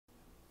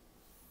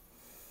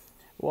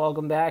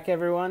Welcome back,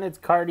 everyone. It's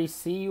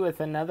Cardi-C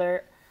with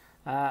another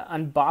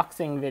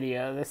unboxing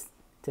video.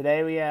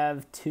 Today we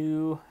have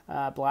two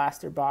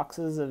blaster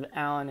boxes of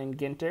Allen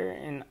Ginter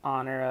in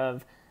honor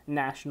of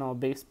National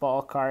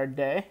Baseball Card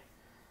Day.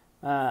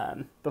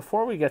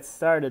 Before we get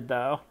started,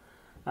 though,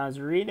 I was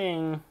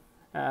reading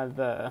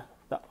the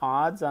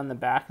odds on the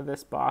back of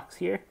this box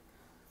here.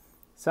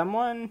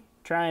 Someone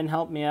try and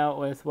help me out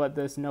with what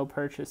this no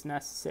purchase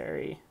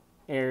necessary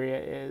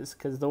area is,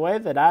 because the way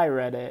that I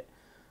read it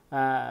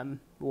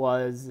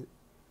was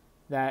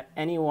that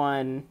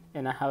anyone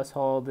in a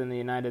household in the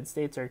United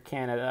States or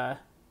Canada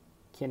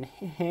can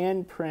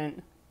hand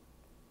print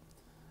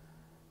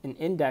an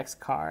index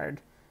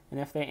card, and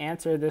if they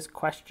answer this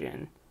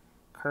question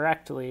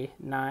correctly,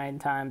 9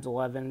 times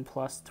 11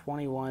 plus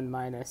 21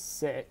 minus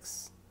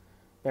 6,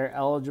 they're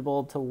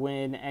eligible to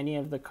win any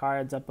of the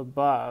cards up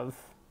above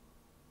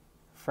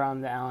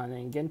from the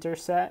Allen Ginter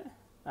set,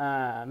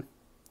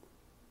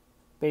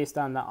 based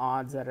on the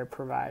odds that are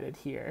provided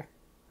here.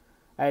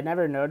 I had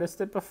never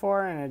noticed it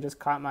before, and it just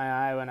caught my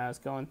eye when I was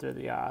going through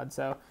the odds.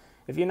 So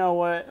if you know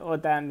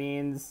what that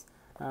means,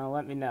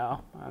 let me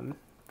know. I'm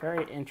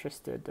very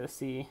interested to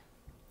see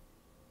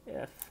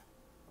if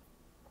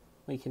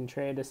we can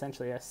trade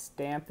essentially a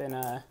stamp and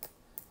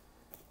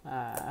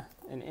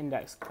an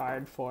index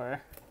card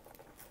for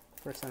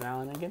some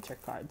Allen Ginter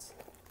cards.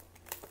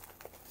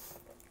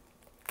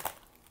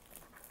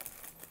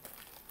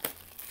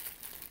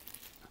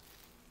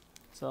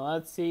 So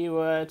let's see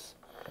what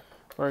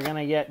we're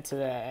gonna get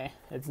today.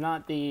 It's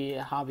not the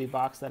hobby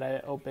box that I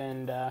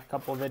opened a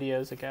couple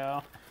videos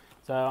ago,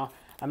 so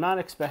I'm not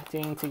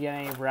expecting to get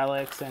any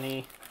relics,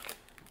 any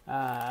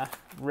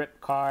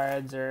rip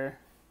cards or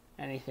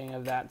anything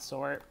of that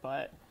sort,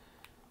 but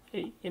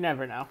you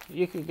never know.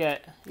 You could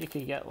get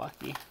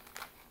lucky.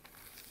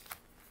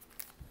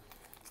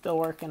 Still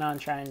working on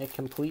trying to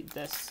complete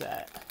this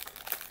set.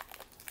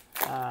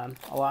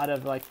 A lot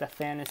of like the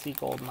fantasy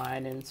gold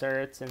mine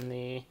inserts and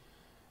the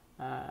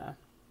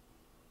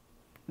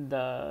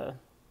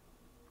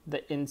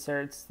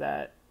inserts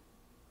that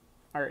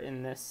are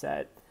in this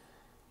set,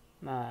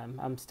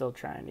 I'm still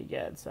trying to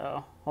get,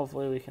 so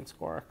hopefully we can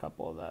score a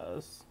couple of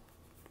those.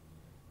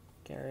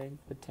 Gary,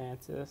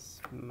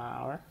 Betances,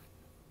 Mauer.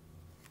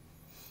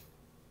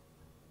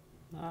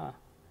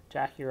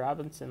 Jackie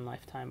Robinson,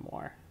 Lifetime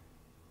War.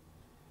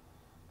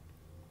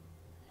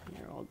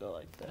 Here, we'll go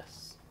like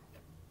this.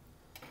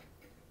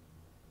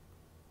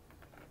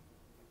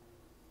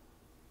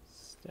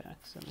 Stack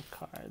some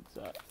cards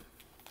up.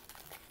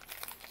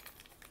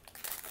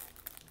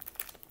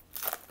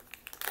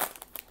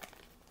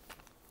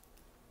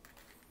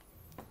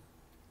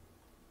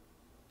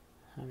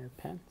 Hunter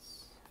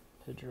Pence,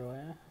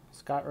 Pedroia,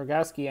 Scott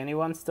Rogowski.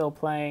 Anyone still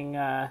playing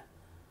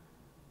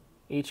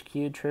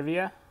HQ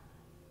Trivia?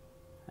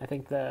 I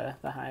think the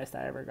highest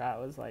I ever got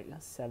was like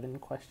 7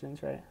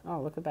 questions, right?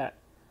 Oh, look at that.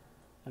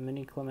 A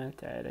mini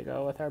Clemente to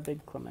go with our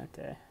big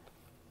Clemente.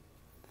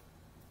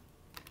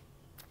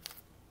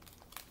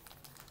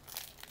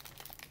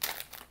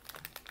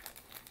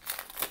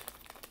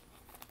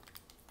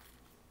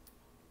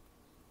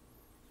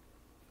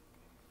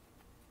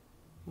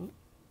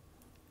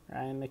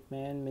 Ryan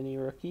McMahon, mini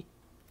rookie.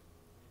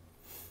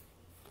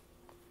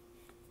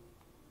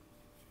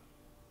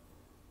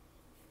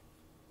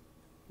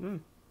 Look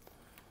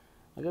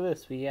at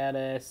this. We got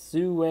a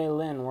Su Wei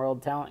Lin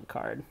World Talent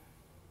card.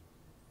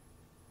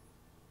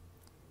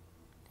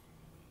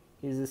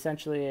 He's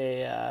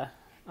essentially a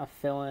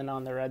fill-in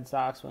on the Red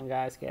Sox when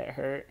guys get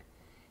hurt.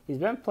 He's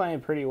been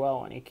playing pretty well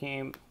when he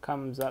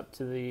comes up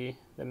to the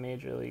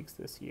major leagues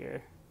this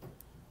year.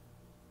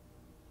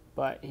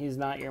 But he's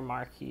not your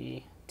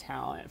marquee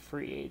talent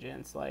free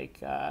agents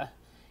like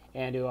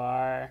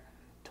Andujar,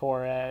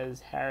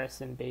 Torres,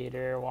 Harrison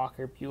Bader,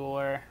 Walker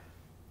Buehler.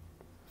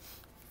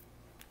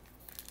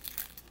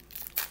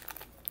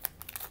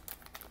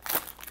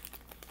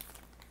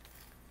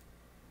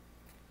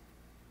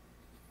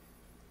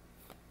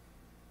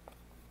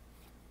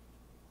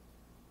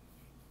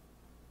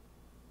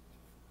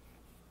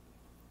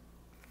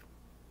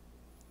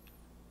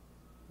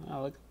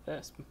 Oh, look at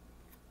this.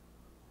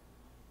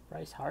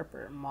 Bryce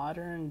Harper,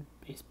 modern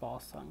baseball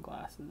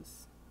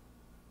sunglasses.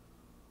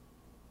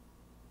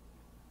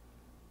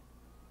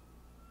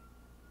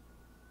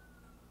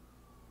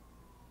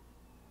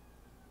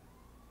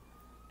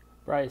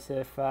 Bryce,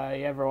 if you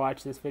ever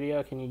watch this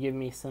video, can you give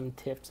me some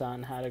tips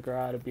on how to grow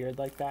out a beard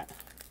like that?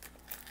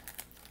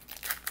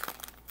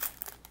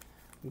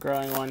 I'm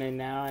growing one in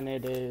now, and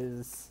it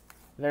is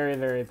very,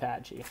 very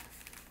patchy.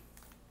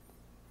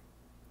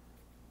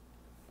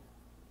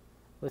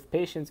 With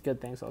patience, good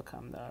things will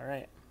come, though,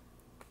 right?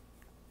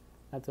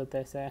 That's what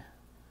they say.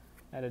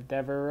 At a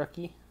Dever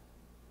rookie.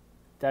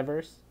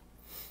 Devers.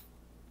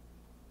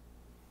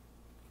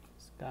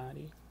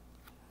 Scotty.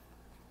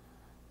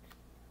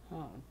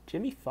 Oh,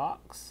 Jimmy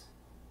Fox.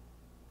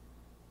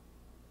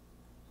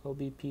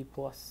 OBP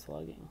plus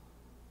slugging.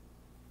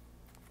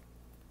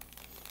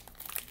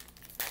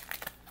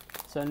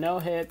 So no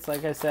hits.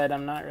 Like I said,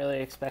 I'm not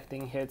really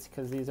expecting hits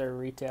because these are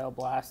retail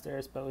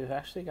blasters, but we've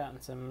actually gotten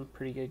some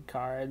pretty good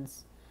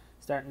cards.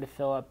 Starting to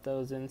fill up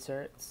those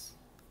inserts.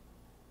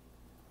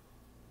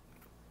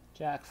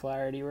 Jack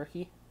Flaherty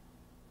rookie.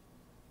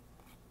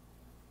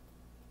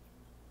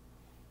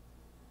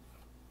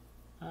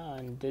 Oh,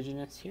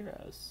 Indigenous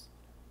Heroes.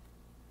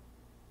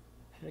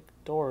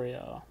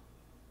 Victoria.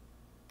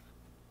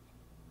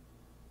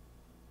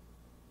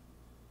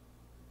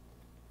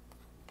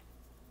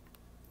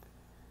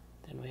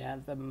 Then we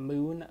have the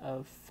Moon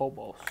of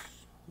Phobos.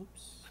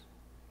 Oops.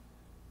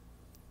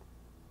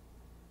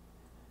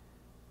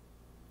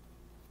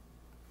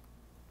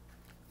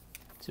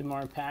 Two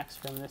more packs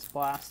from this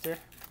blaster.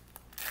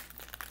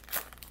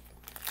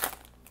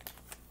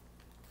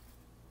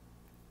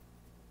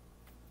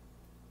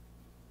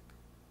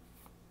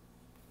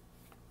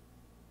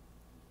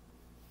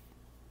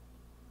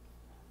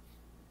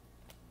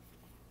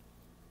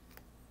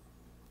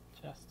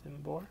 Justin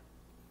Bohr.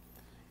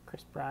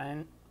 Chris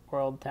Bryant,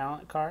 World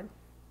Talent card.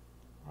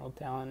 World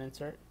Talent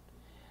insert.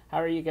 How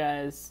are you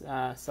guys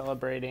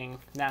celebrating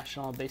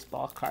National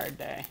Baseball Card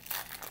Day?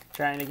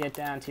 Trying to get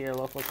down to your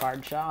local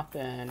card shop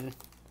and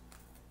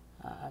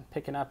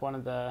picking up one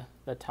of the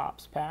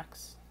Topps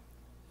packs.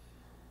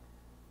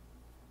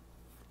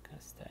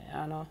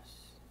 Castellanos.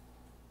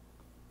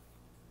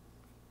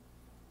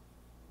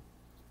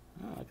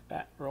 Oh, look at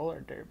that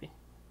roller derby.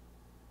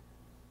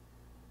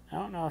 I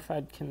don't know if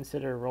I'd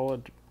consider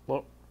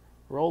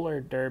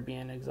roller derby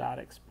an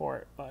exotic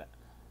sport, but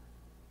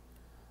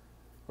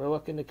we're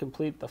looking to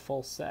complete the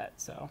full set,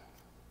 so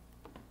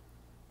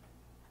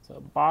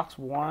box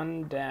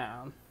one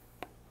down.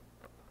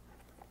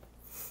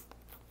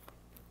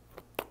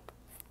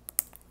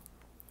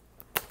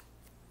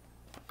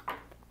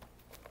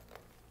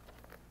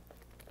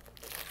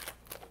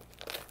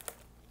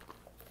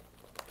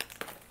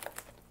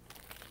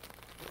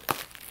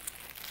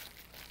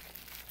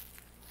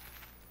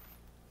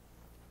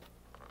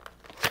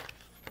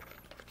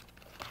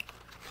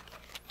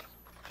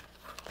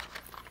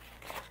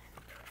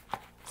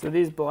 So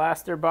these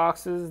blaster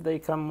boxes, they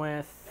come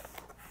with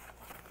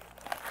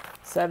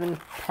 7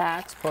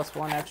 packs plus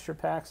 1 extra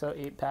pack, so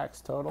 8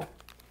 packs total.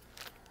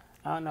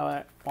 I don't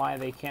know why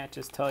they can't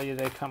just tell you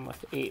they come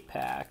with 8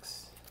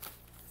 packs.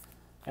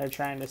 They're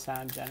trying to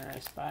sound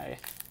generous by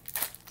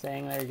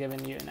saying they're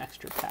giving you an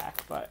extra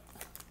pack, but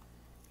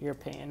you're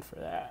paying for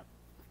that.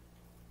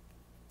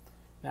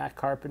 Matt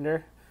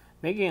Carpenter,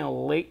 making a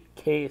late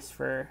case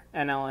for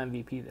NL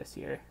MVP this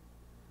year.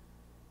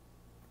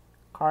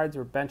 Cards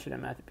were benching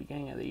him at the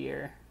beginning of the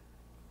year.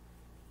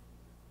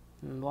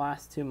 In the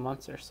last 2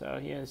 months or so,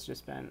 he has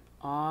just been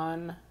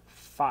on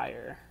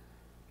fire.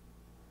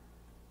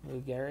 Lou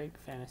Gehrig,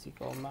 Fantasy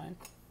Goldmine.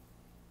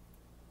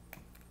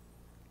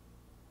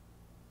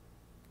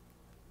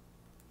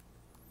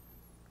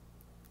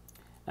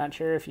 Not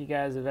sure if you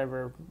guys have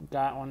ever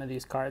got one of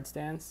these card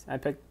stands. I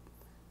picked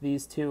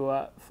these two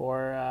up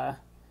for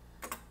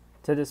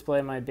to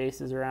display my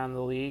bases around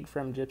the league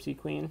from Gypsy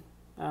Queen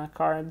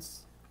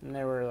cards. And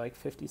they were like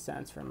 50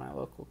 cents from my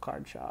local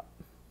card shop.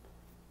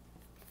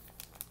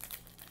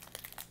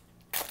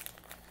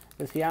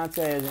 The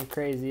fiance isn't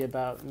crazy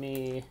about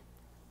me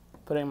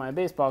putting my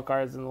baseball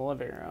cards in the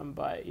living room,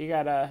 but you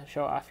gotta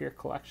show off your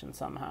collection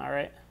somehow,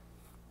 right?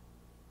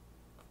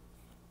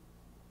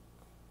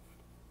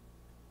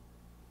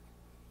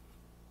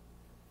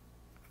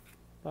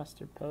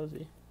 Buster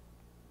Posey.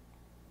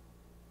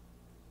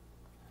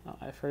 Oh,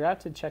 I forgot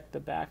to check the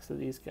backs of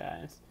these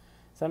guys.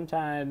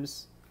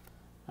 Sometimes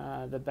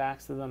the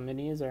backs of the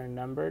minis are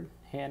numbered,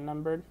 hand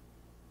numbered.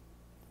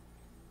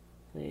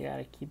 So you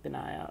gotta keep an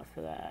eye out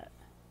for that.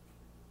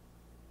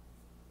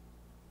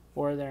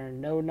 Or they're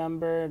no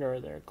numbered,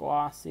 or they're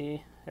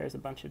glossy. There's a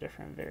bunch of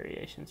different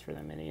variations for the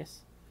minis.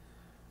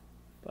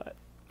 But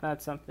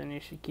that's something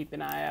you should keep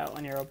an eye out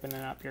when you're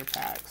opening up your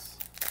packs.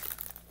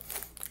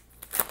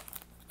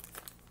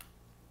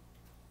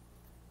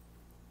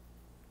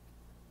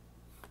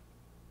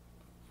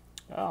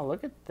 Oh,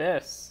 look at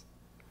this.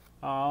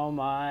 Oh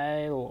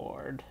my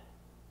lord.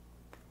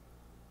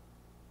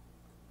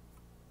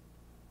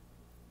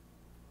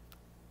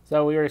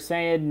 So we were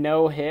saying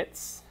no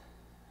hits.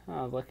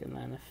 Oh, look, and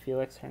then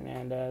Felix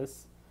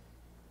Hernandez,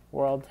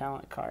 World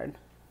Talent card.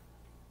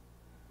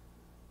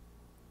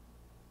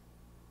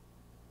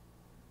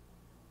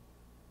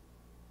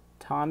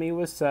 Tommy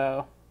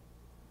Wiseau,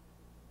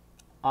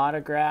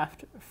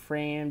 autographed,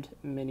 framed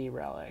mini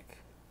relic.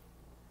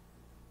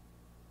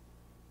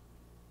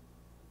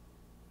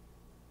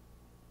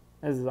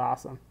 This is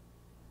awesome.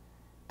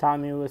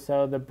 Tommy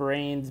Wiseau, the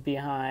brains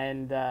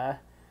behind the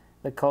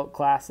cult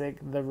classic,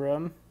 The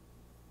Room.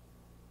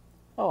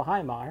 Oh,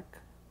 hi, Mark.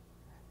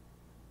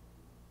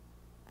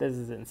 This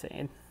is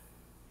insane.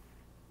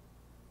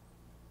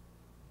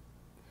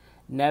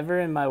 Never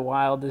in my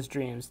wildest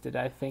dreams did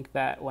I think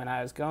that when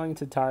I was going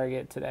to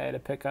Target today to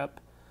pick up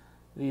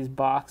these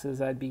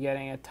boxes, I'd be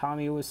getting a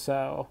Tommy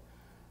Wiseau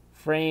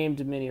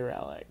framed mini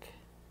relic.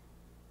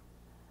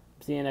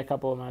 I'm seeing a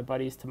couple of my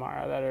buddies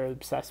tomorrow that are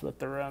obsessed with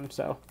The Room,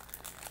 so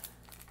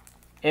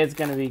It's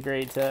going to be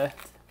great to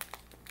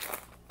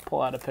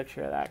pull out a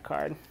picture of that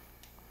card.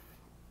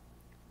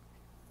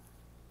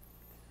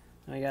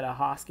 And we got a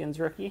Hoskins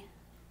rookie.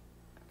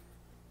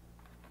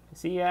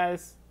 See,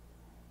 guys,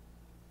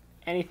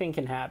 anything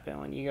can happen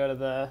when you go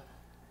to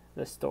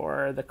the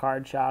store or the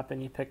card shop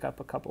and you pick up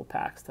a couple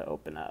packs to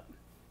open up.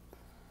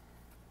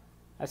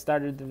 I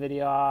started the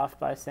video off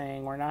by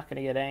saying we're not going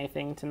to get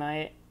anything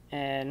tonight,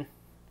 and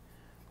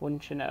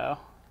wouldn't you know,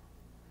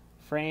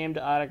 framed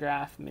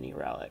autograph mini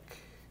relic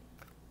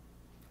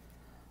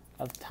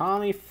of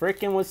Tommy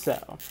frickin'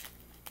 Wiseau.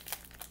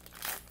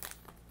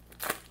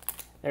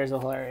 There's a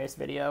hilarious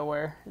video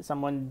where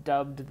someone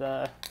dubbed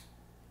the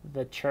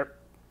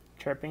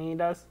chirping he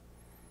does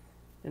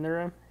in the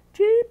room.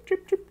 Cheep,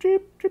 chip, chip,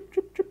 chip, chip,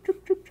 chip, chip,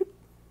 chip, chip, chip.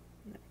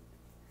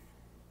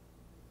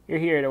 You're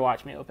here to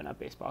watch me open up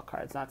baseball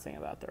cards, not sing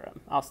about the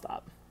room. I'll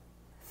stop.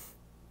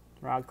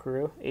 Rod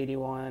Carew,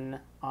 81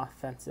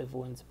 offensive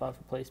wins above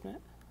replacement.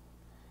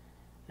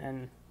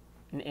 And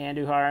an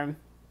Andujar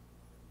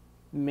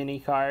mini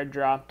card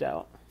dropped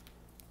out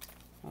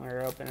when we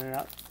were opening it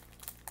up.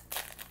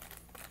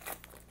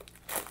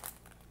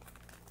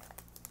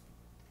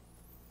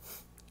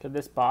 Could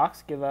this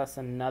box give us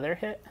another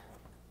hit?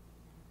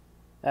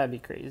 That'd be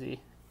crazy.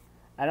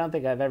 I don't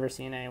think I've ever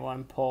seen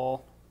anyone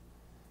pull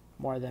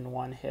more than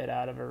one hit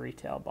out of a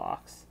retail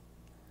box.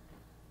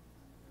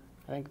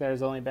 I think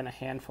there's only been a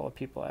handful of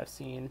people I've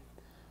seen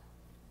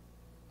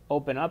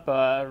open up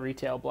a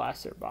retail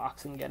blaster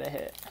box and get a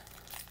hit.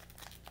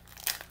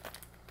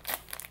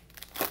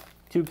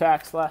 2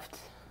 packs left.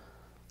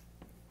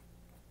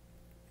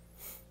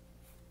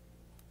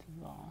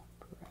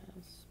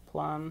 Perez,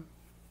 Plum,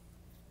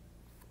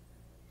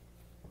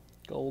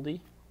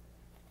 Goldie,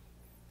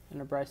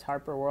 and a Bryce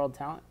Harper World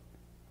Talent.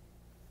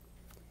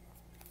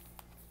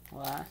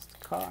 Last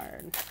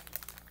card.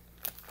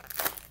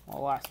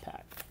 Well, last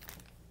pack.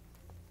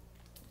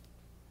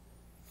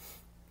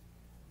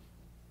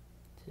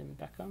 Tim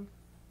Beckham.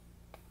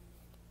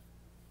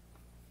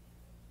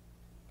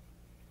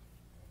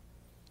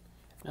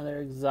 Another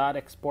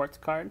exotic sports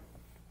card.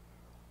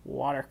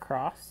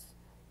 Watercross.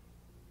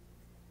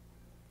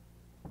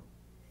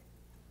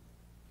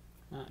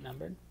 Not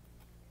numbered.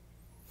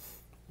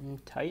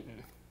 And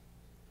Titan.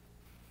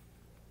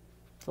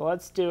 So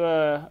let's do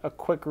a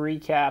quick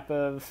recap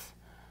of,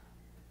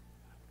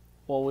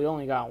 well, we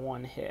only got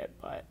one hit,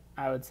 but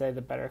I would say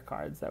the better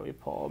cards that we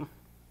pulled.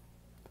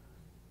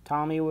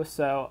 Tommy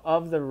Wiseau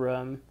of the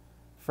Room,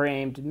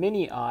 framed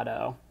mini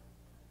auto.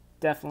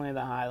 Definitely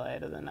the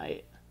highlight of the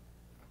night.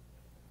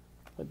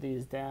 Put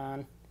these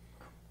down.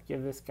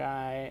 Give this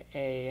guy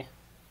a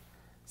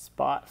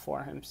spot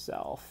for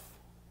himself.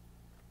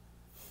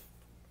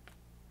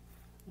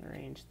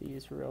 Arrange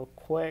these real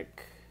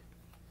quick.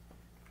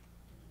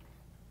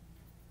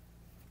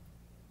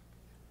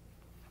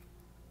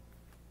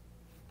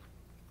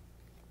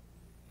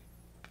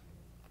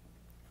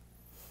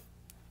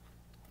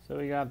 So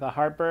we got the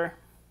Harper,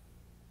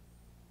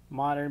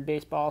 modern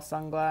baseball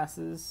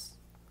sunglasses,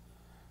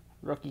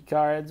 rookie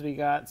cards. We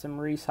got some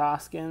Rhys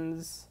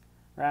Hoskins,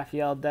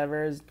 Rafael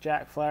Devers,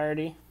 Jack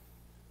Flaherty.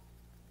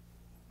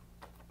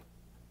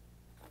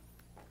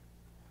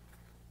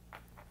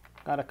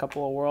 Got a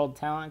couple of World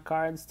Talent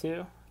cards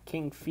too.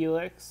 King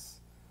Felix,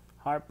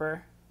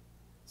 Harper,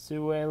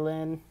 Sue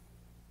Lin.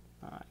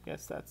 I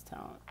guess that's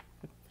talent.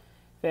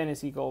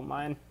 Fantasy Gold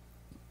Mine.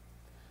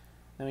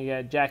 Then we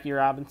got Jackie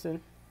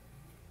Robinson,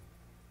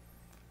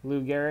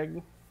 Lou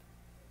Gehrig,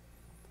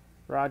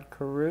 Rod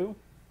Carew,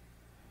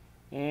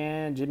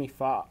 and Jimmy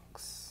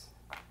Fox.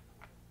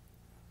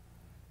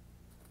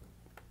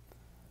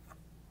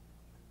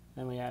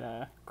 Then we had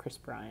a Chris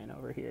Bryant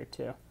over here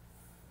too.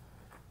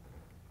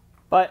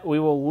 But we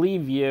will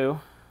leave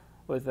you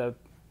with a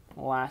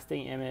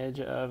lasting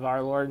image of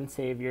our Lord and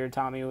Savior,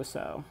 Tommy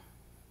Wiseau.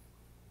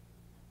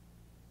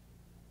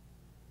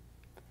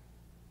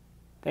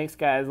 Thanks,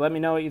 guys. Let me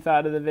know what you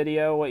thought of the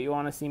video, what you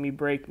want to see me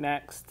break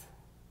next.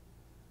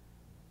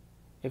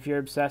 If you're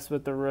obsessed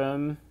with the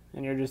Room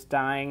and you're just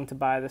dying to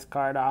buy this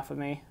card off of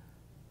me,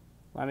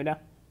 let me know.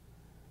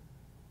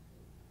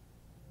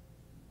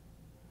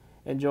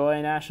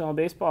 Enjoy National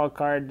Baseball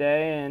Card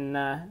Day and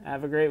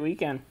have a great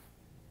weekend.